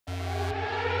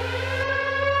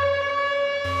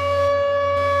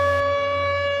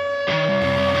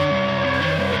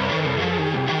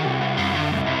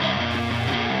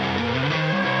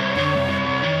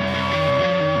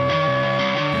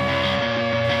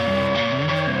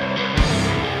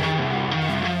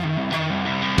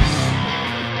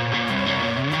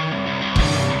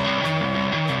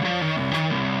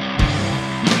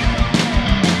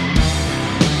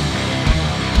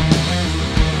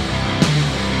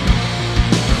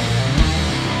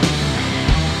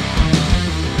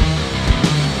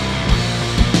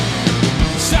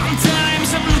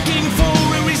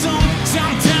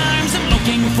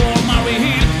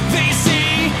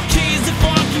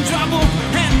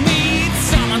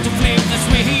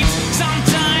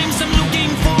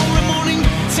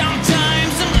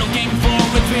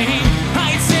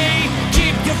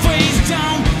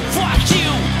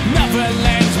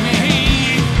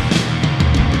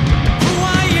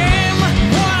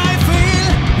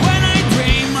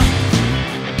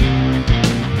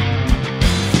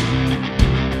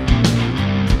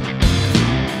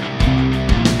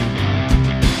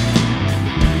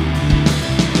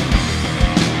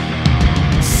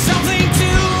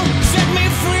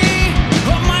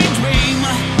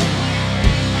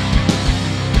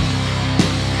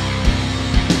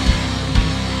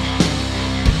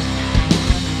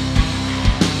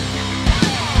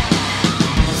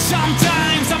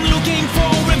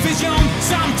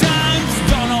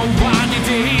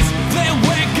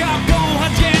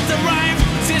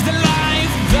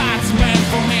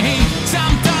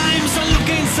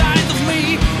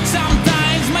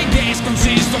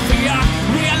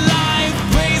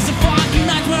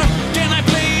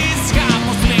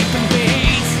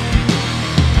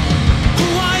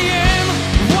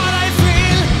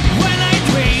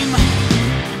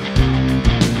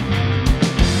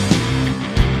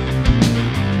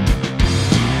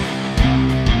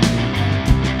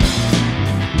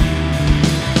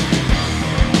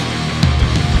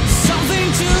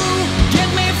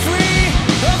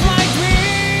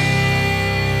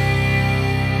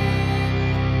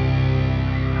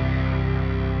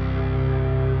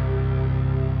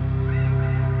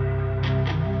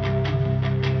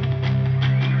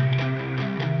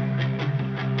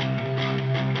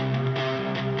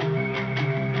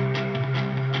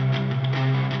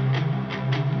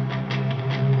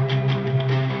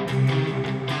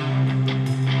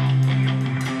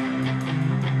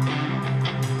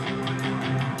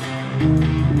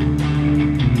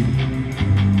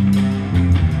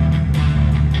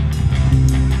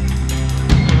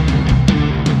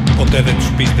Ποτέ δεν τους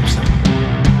πίστεψα.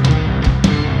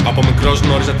 Από μικρός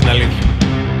γνώριζα την αλήθεια.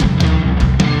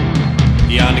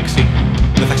 Η άνοιξη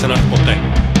δεν θα ξανάρθει ποτέ.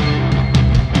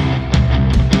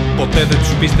 Ποτέ δεν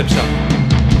τους πίστεψα.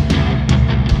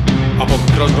 Από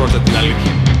μικρός γνώριζα την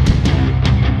αλήθεια.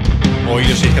 Ο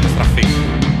ήλιος έχει καταστραφεί.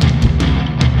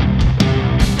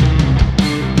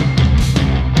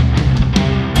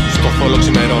 Στο θόλο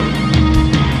ξημερώνει.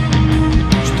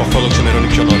 Στο θόλο ξημερώνει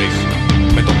πιο νωρίς,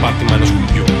 με το πάτημα ενός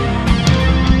κουμπιού.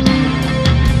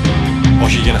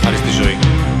 Όχι για να χαρίσει τη ζωή,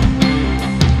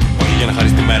 όχι για να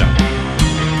χαρίσει τη μέρα,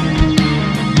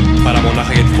 παρά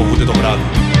μονάχα γιατί φοβούνται το βράδυ.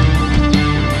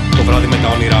 Το βράδυ με τα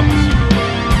όνειρά μας.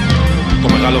 Το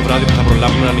μεγάλο βράδυ που θα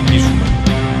προλάβουμε να νικήσουμε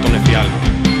τον εφιάλτη.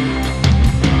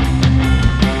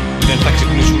 Δεν θα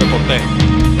ξυπνήσουμε ποτέ.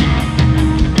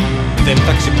 Δεν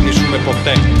θα ξυπνήσουμε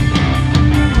ποτέ.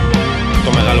 Το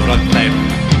μεγάλο βράδυ θα έρθει.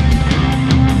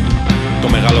 Το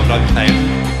μεγάλο βράδυ θα έρθει.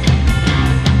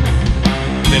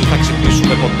 Δεν θα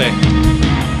ξυπνήσουμε ποτέ.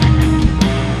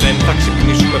 Δεν θα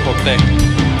ξυπνήσουμε ποτέ.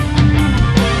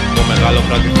 Το μεγάλο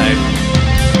βράδυ θα έρθει.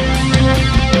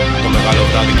 Το μεγάλο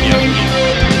βράδυ και η αυγή.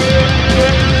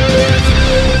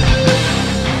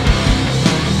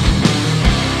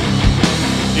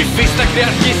 Η φύση θα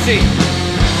κρυαρχήσει.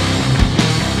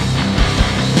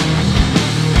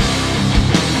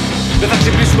 Δεν θα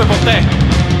ξυπνήσουμε ποτέ.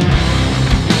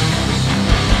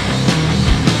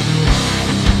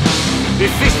 Η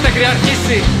φύση θα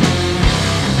κρυαρχήσει.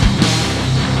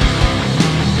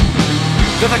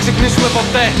 Δεν θα ξυπνήσουμε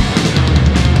ποτέ.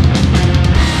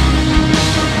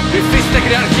 Η φύση θα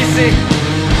κρυαρχήσει.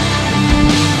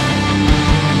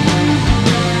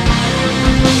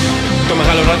 Το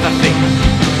μεγάλο βράδυ θα έρθει.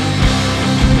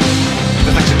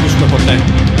 Δεν θα ξυπνήσουμε ποτέ.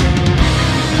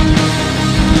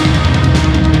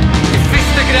 Η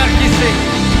φύση θα κρυαρχήσει.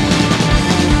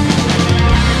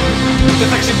 Δεν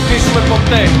θα ξυπνήσουμε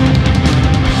ποτέ.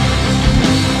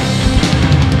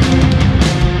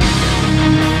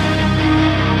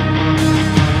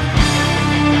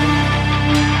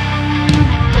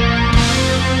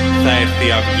 Θα έρθει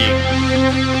η αυγή.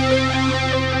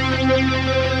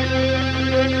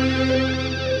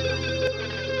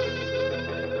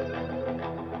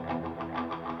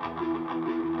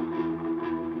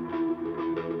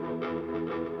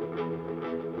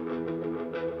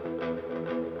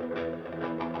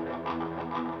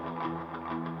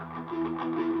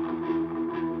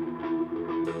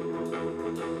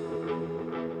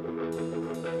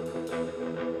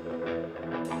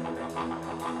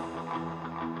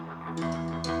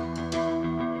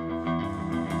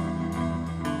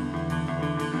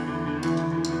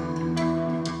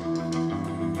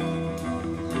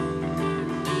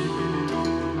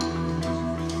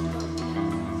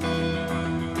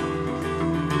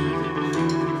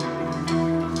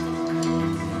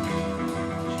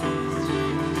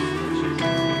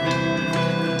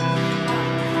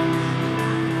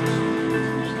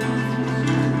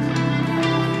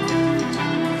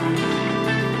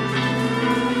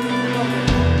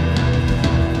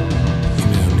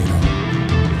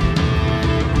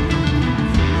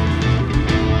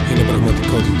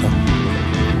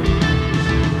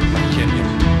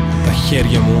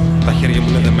 Τα χέρια μου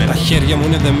είναι δεμένα. Τα χέρια μου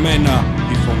είναι δεμένα.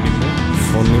 Η φωνή μου. Η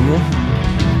φωνή μου.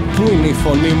 Πού είναι η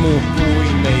φωνή μου. Πού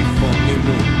είναι η φωνή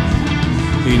μου.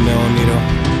 Είναι όνειρο.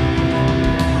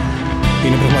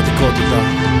 Είναι πραγματικότητα.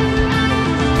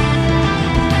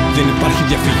 Δεν υπάρχει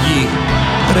διαφυγή.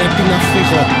 Πρέπει να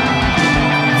φύγω.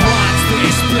 What's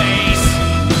this place?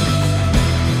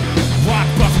 What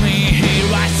brought me here?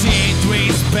 I see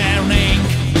trees burning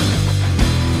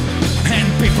and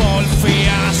people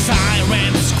fear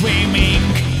sirens screaming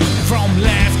from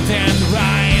left and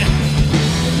right.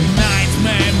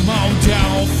 Nightmare mode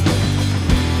off.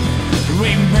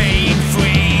 Remain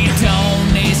free.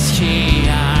 Dawn is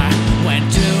here when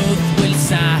truth will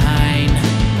shine.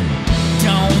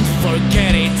 Don't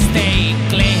forget it, stay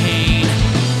clean.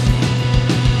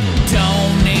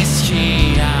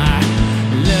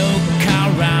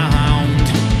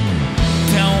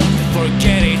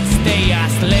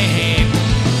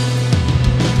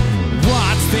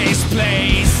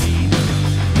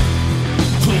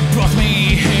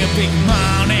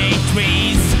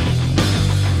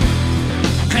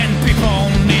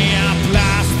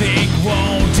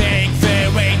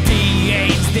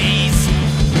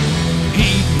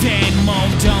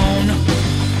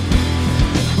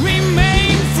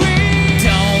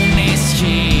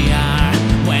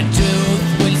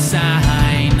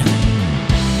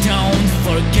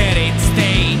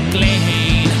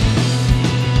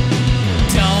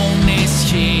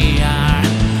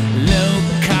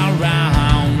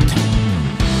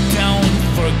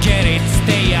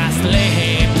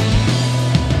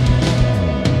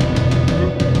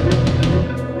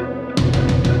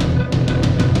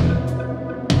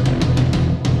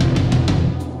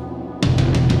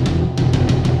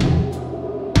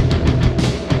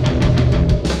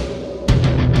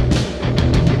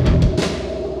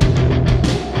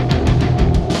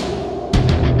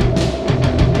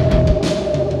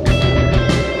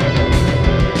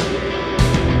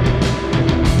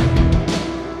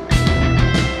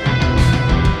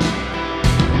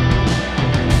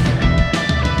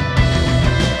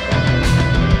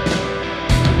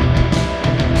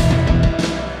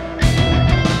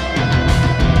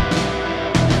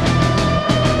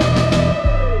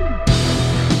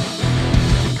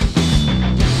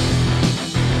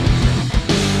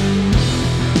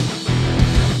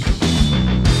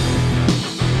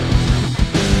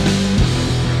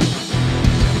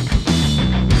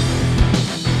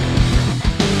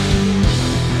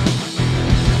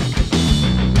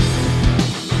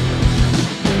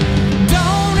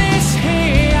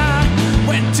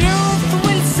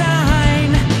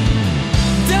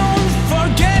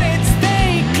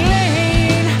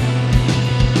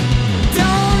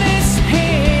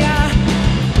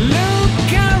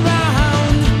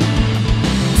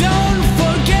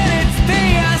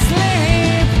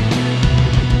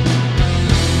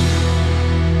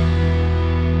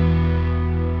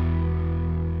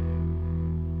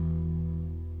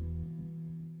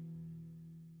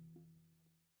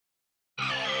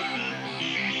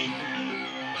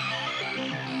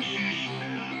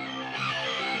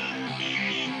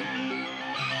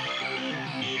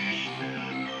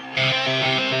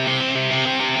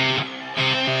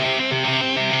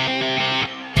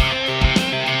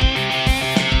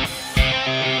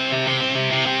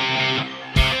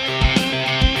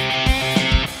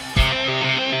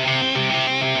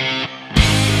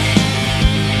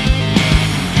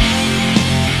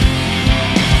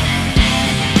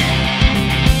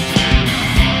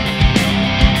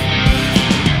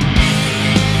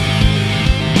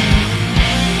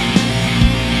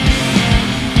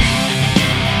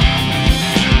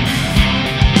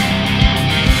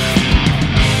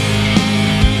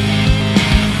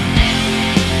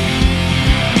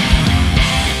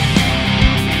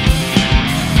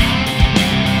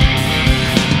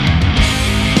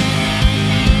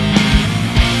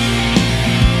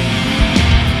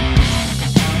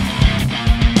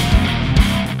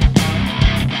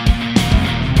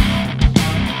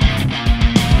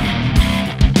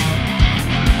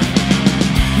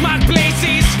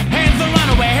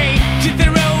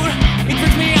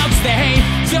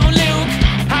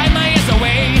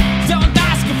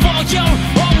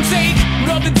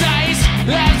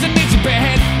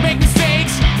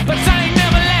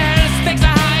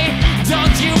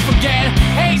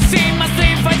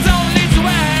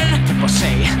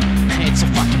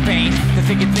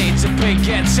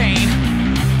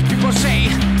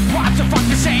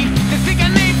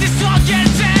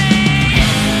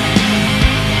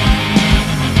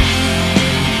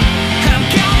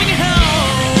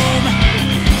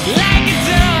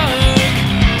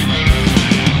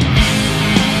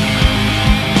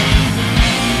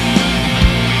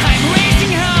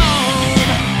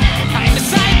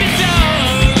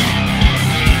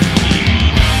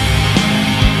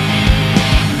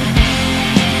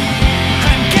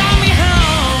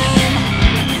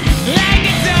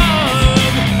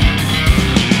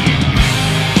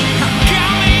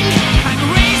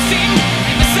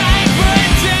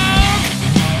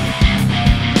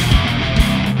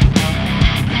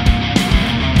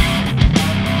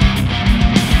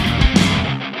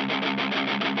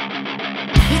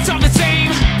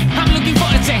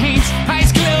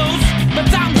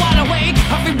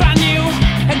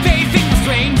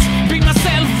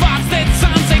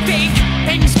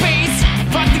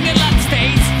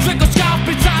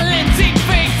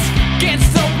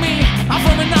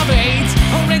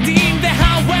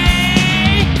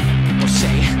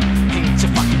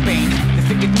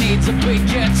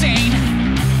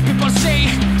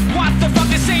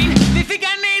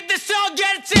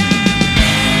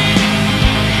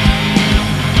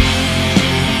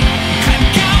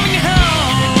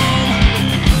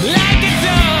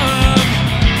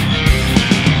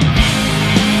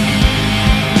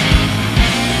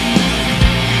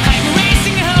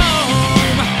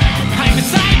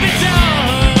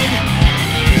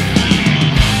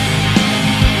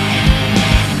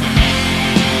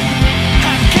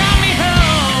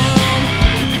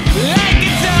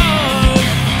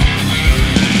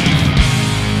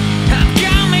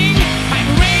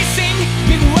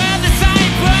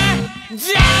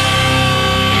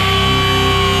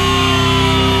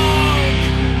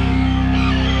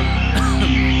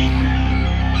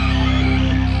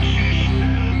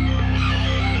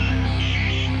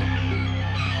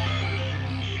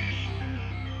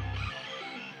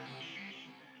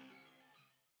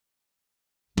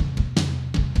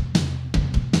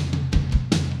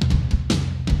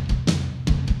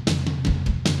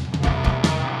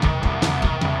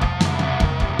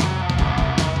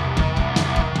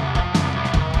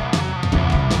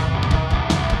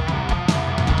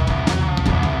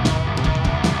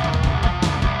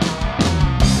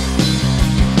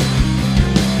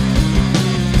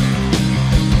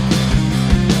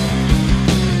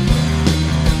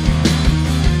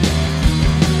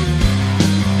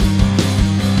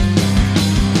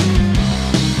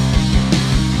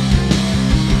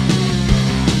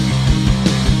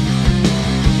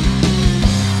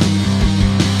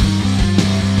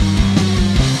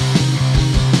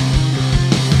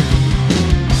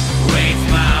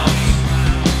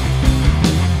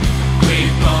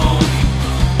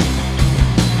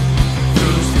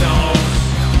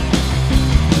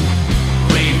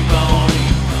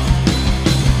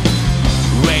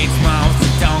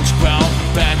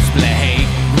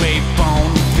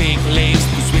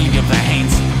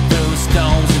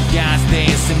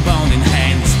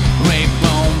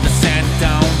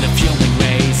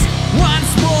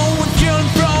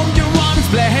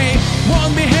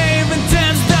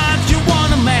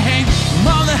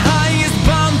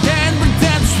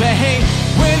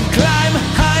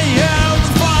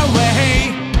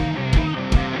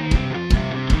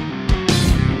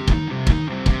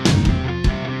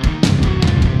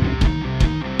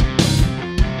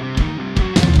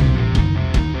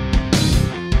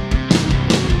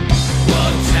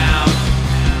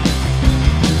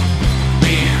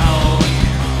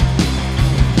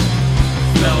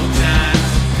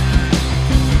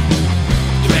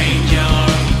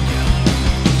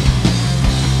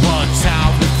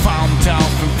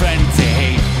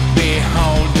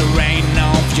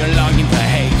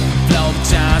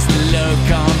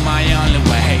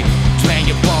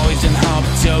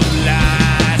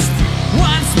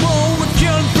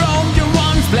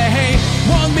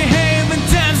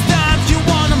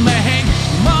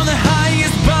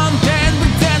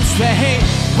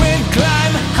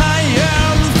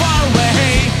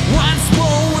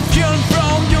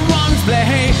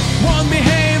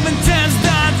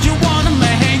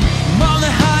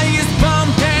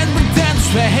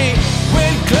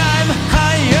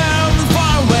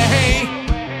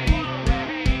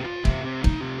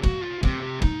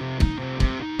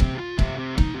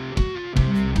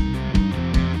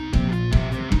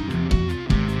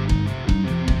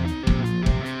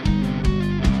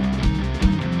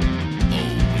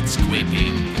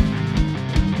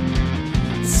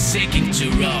 to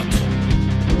rot,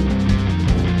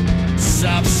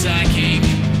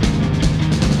 subsiding.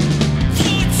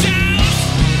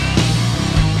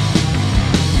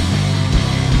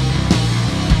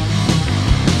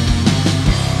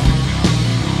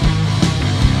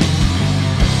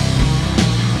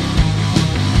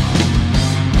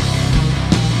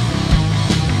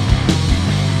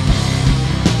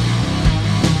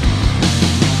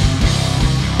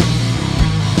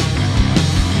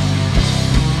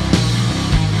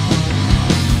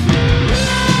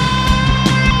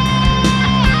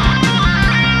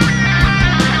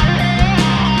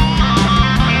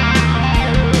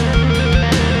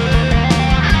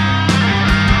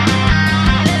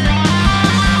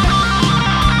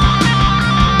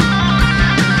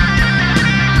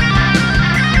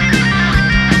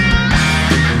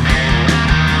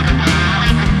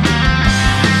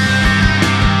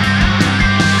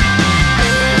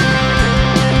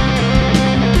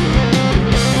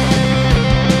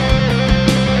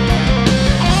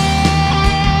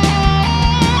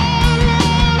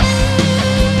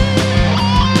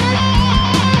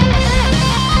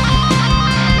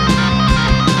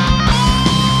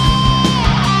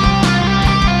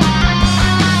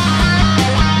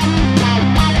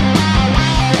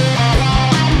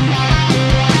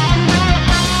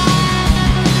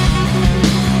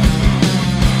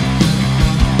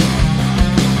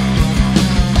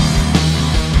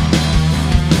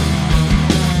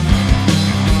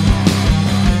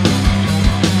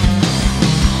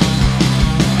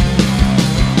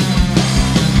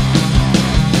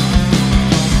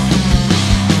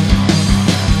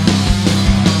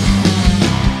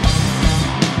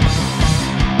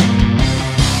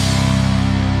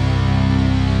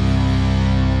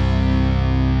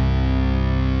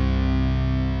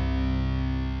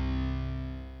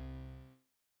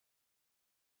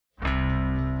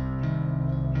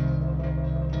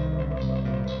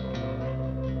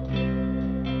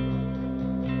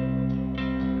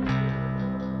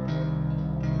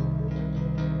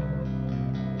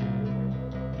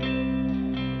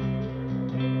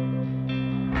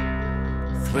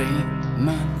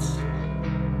 months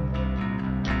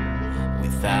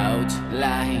without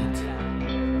light.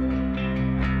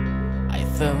 I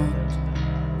thought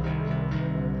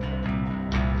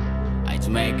I'd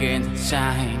make it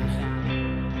shine.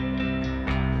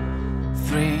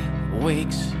 3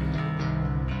 weeks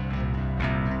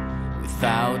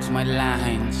without my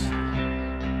lines.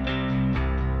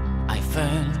 I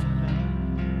felt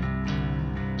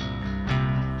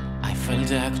I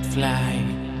could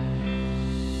fly.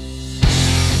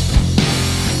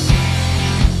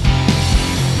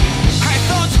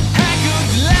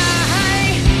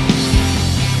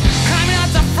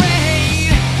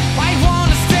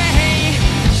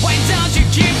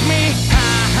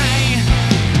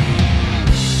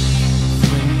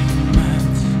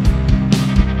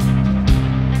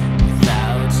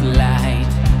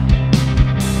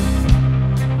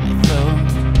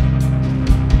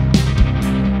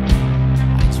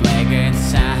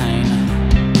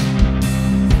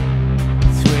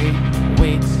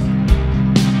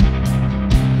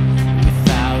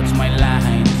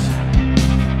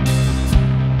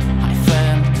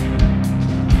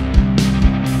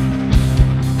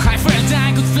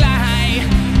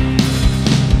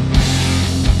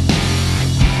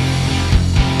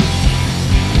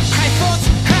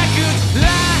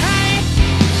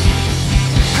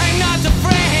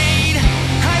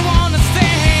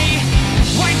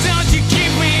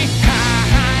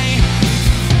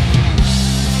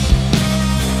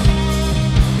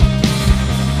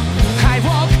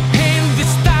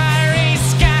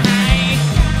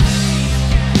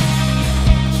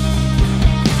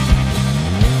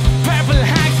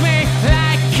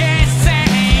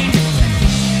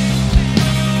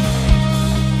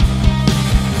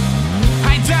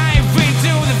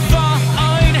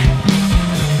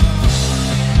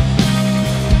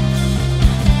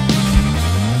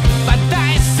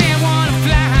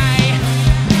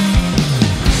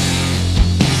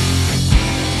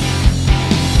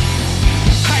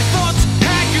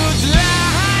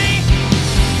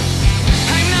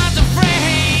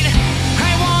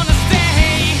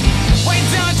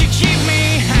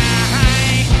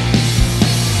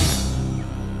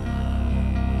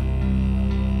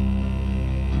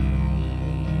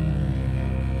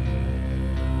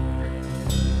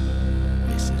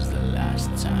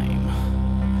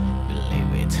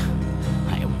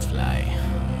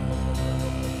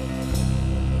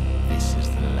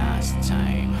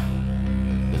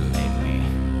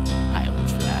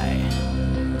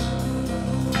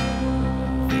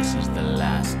 This is the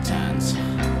last chance.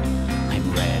 I'm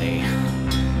ready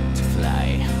to fly.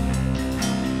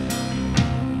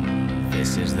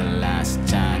 This is the last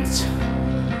chance.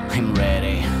 I'm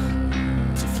ready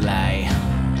to fly.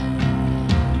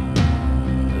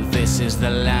 This is the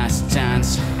last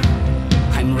chance.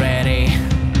 I'm ready.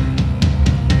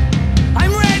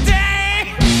 I'm ready!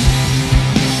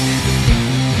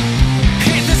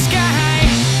 Hit the sky.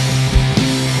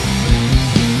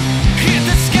 Hit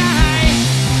the sky.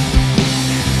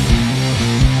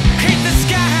 Hit the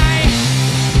sky.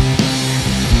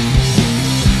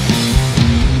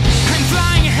 I'm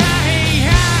flying high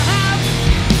up.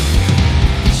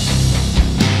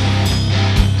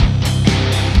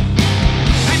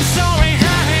 I'm soaring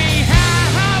high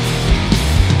up.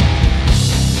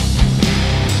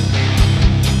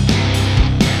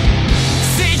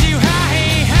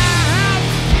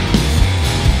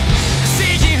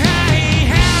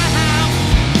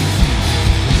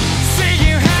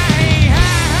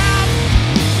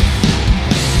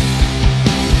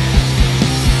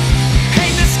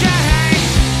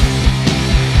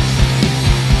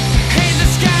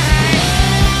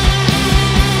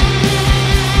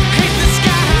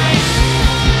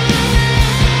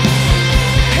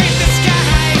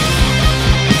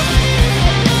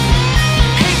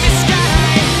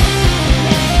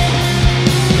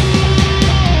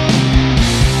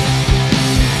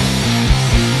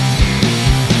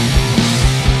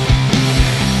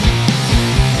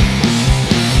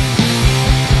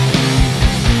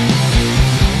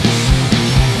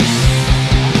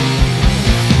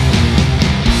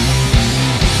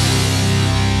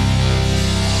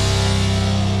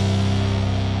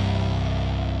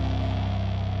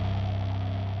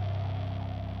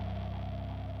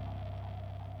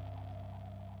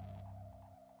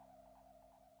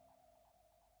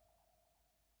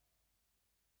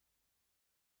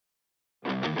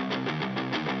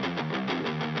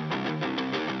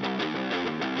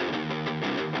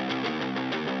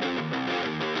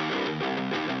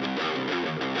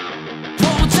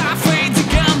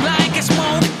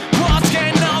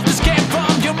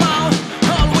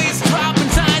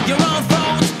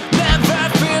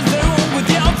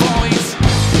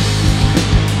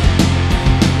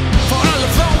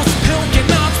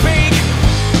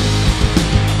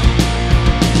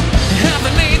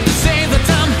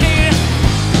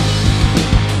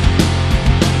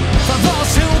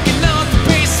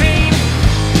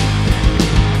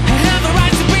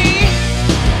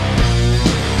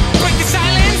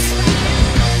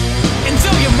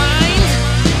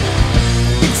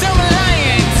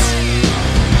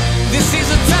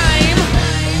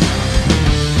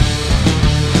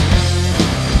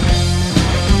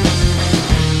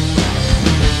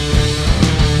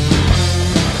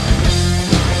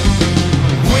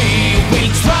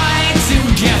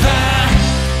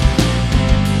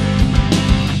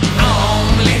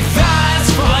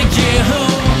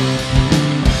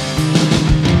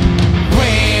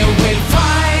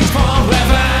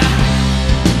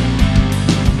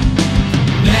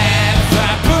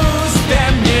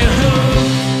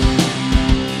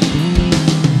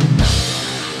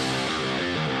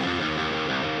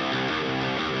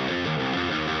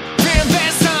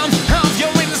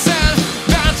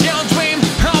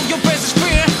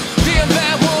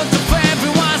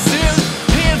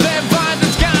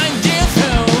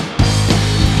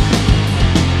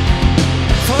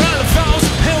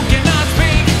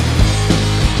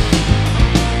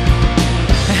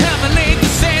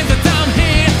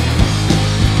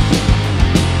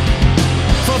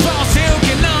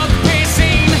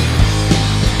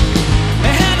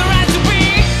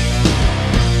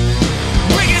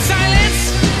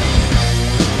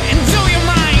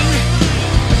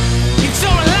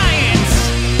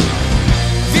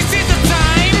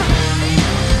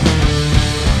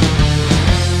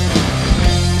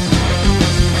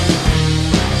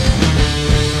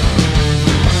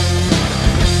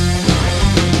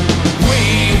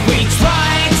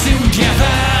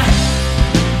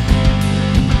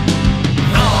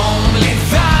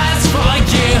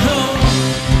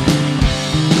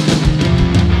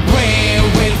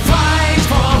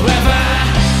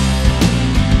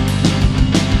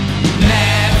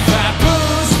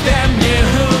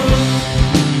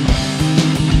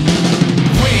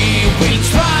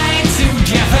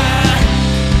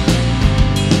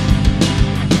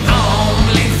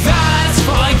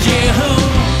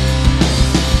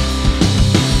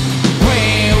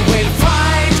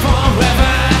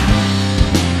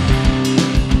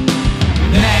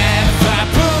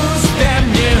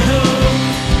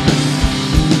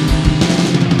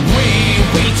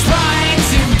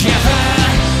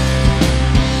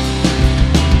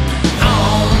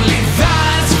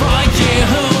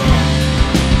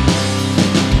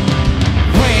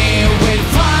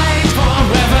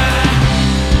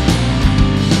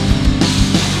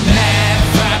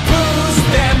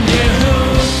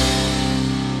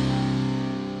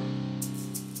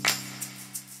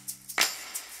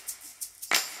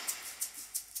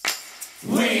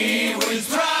 We will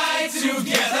try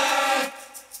together.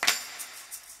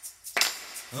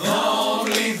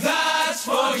 Only that's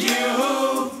for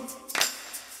you.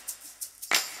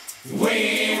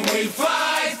 We will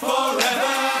fight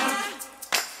forever.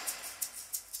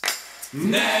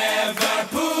 Never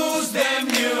push them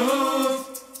new.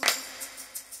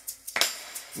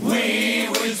 We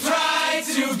will try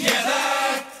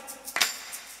together.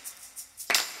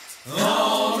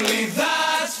 Only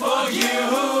that's for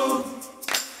you.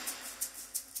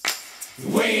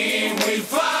 We will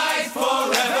fight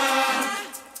forever.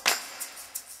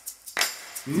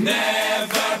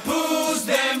 Never push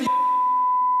them.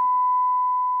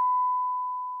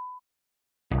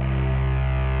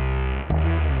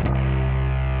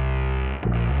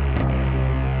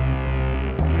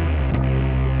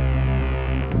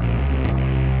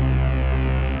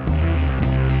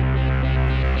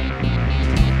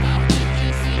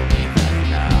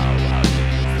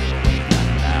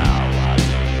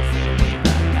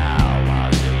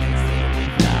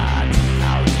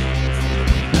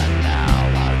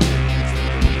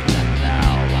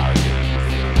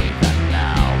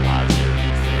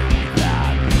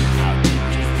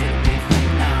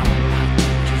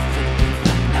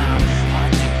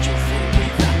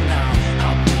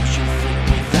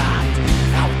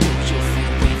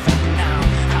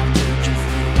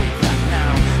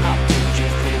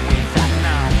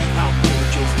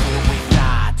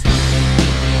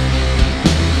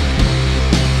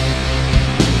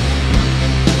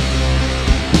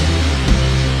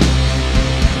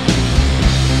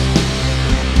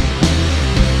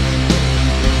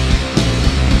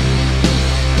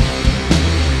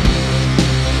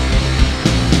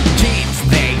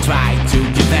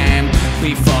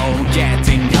 Before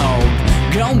getting home,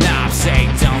 grown-ups say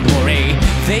don't worry,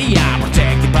 they are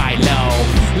protected by law.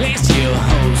 Least you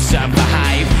who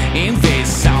survive in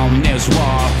this ominous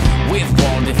war, with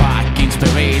one the fucking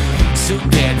spirit,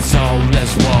 suited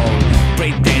soulless wall.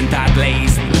 Pretend at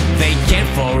least they care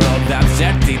for all the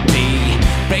absurdity,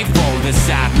 pray for the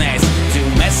sadness to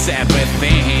mess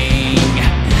everything.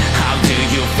 How do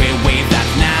you feel with that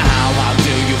now? How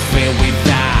do you feel with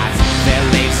that? Their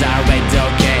lives are red,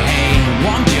 okay?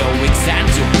 Want you it's time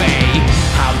to pay.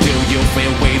 How do you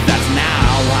feel with that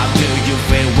now? How do you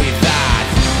feel with that?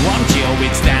 Want you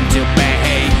it's time to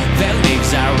pay. Their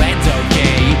lives are red,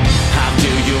 okay? How do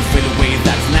you feel with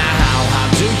that now? How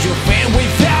do you feel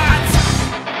with that?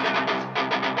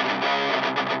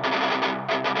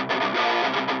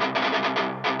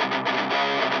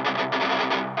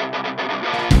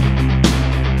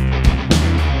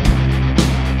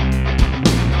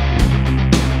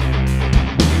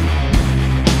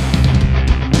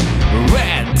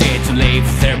 Leave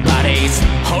their bodies,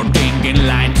 holding in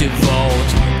line to vote.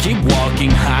 Keep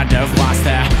walking harder,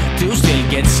 faster, to still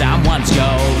get someone's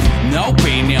gold. No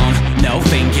opinion, no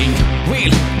thinking,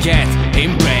 will get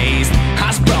embraced.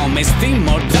 Has promised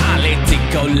immortality,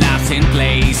 collapse in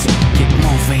place. Keep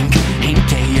moving in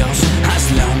chaos,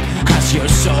 as long as your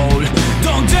soul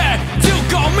don't dare